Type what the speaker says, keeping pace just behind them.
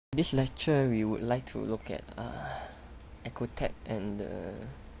In this lecture, we would like to look at ecotect and the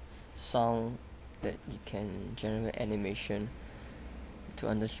sound that you can generate animation to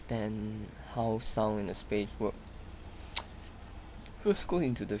understand how sound in the space work. First, go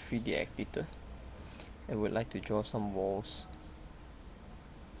into the 3D editor and would like to draw some walls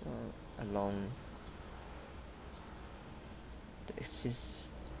along the axis.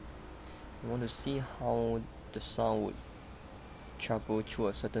 You want to see how the sound would travel through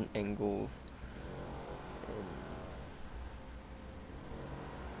a certain angle,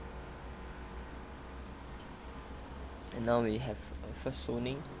 and now we have first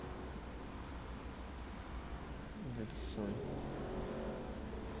zoning. This one,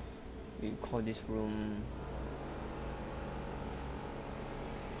 we call this room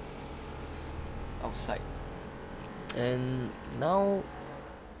outside, and now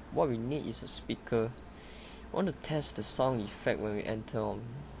what we need is a speaker. I want to test the sound effect when we enter on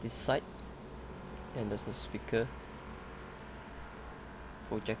this side, and there's a speaker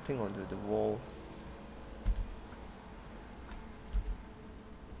projecting onto the wall.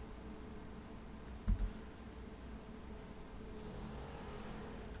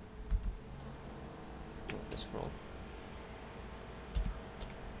 Oh, that's wrong.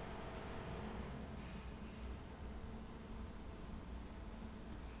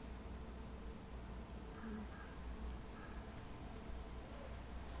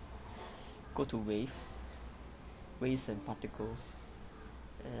 Go to waves and particle,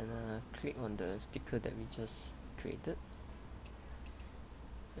 and click on the speaker that we just created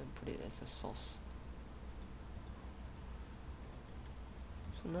and put it as a source.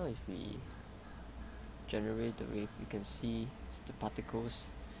 So now if we generate the wave, you can see the particles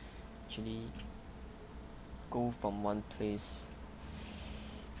actually go from one place,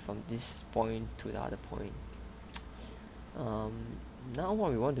 from this point to the other point. Now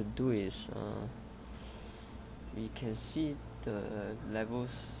what we want to do is we can see the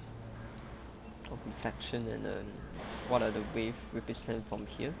levels of reflection and what are the wave represent from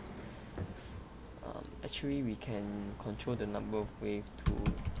here. Actually we can control the number of wave to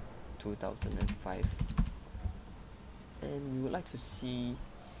 2005, and we would like to see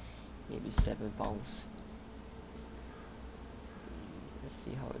maybe 7 pounds. Let's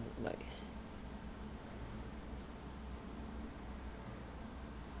see how it looks like.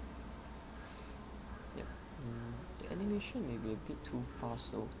 The animation may be a bit too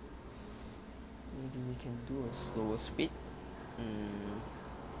fast though. Maybe we can do a slower speed.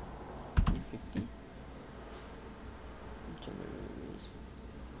 350.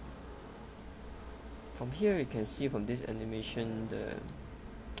 From here you can see from this animation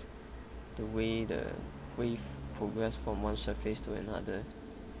the way the wave progress from one surface to another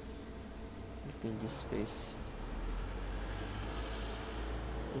between this space.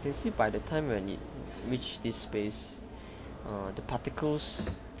 You can see by the time when it reached this space, the particles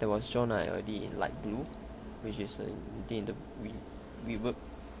that was drawn are already in light blue, which is in the reverb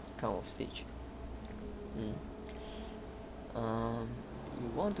kind of stage. You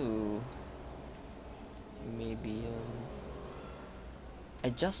want to maybe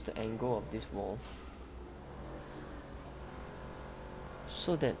adjust the angle of this wall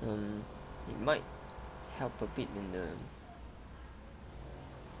so that it might help a bit in the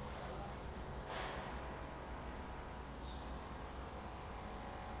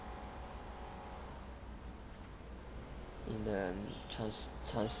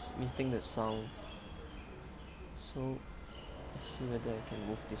transmitting the sound. So let's see whether I can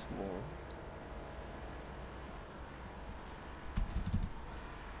move this wall.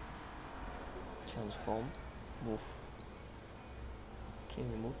 Transform, move. Can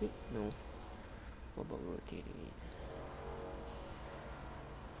we move it? No. What about rotating it?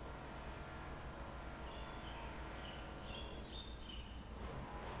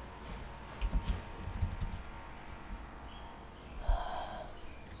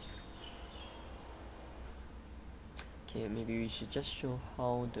 Okay, maybe we should just show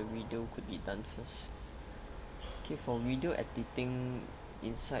how the video could be done first. Okay, for video editing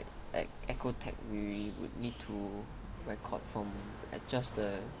inside ecotect, we would need to record from adjust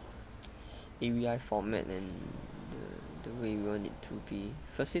the AVI format and the way we want it to be.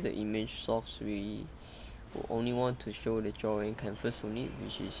 Firstly, the image source, we will only want to show the drawing canvas only,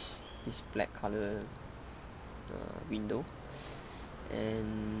 which is this black color window,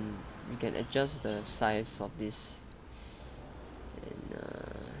 and we can adjust the size of this, and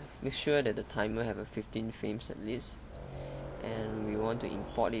make sure that the timer have a 15 frames at least, and we want to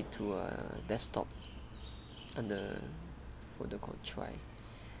import it to a desktop under folder called try,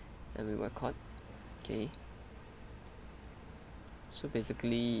 and we record. Okay, So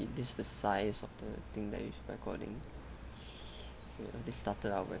basically this is the size of the thing that is recording. This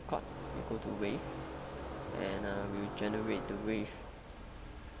started our record. We go to wave, and we will generate the wave.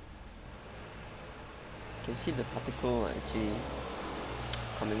 You can see the particle actually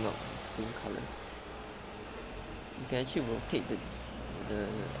coming up with green color. You can actually rotate the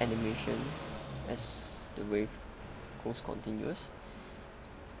animation as the wave goes continuous.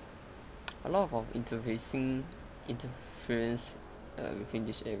 A lot of interference within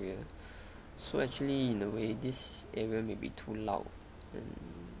this area. So actually, in a way, this area may be too loud, and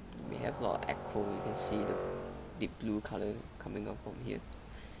we have a lot of echo. You can see the deep blue color coming up from here,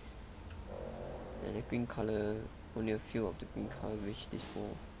 and the green color, only a few of the green color reach this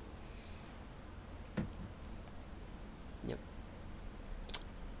wall. Yep.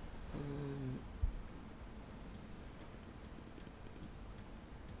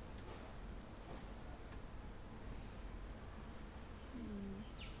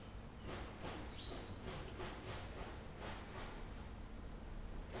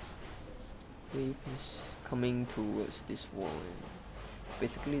 Wave is coming towards this wall, and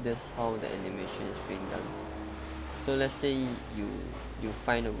basically that's how the animation is being done. So let's say you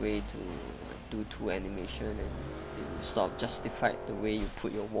find a way to do two animation, and you sort of justify the way you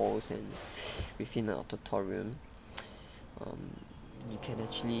put your walls and within a tutorial. You can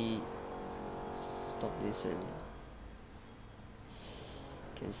actually stop this, and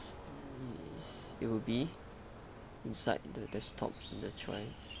it will be inside the desktop in the try.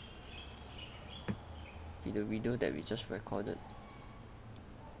 The video that we just recorded,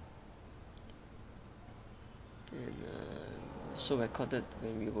 and so recorded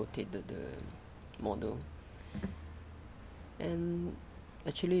when we rotated the model, and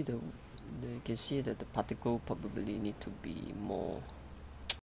actually you can see that the particle probably need to be more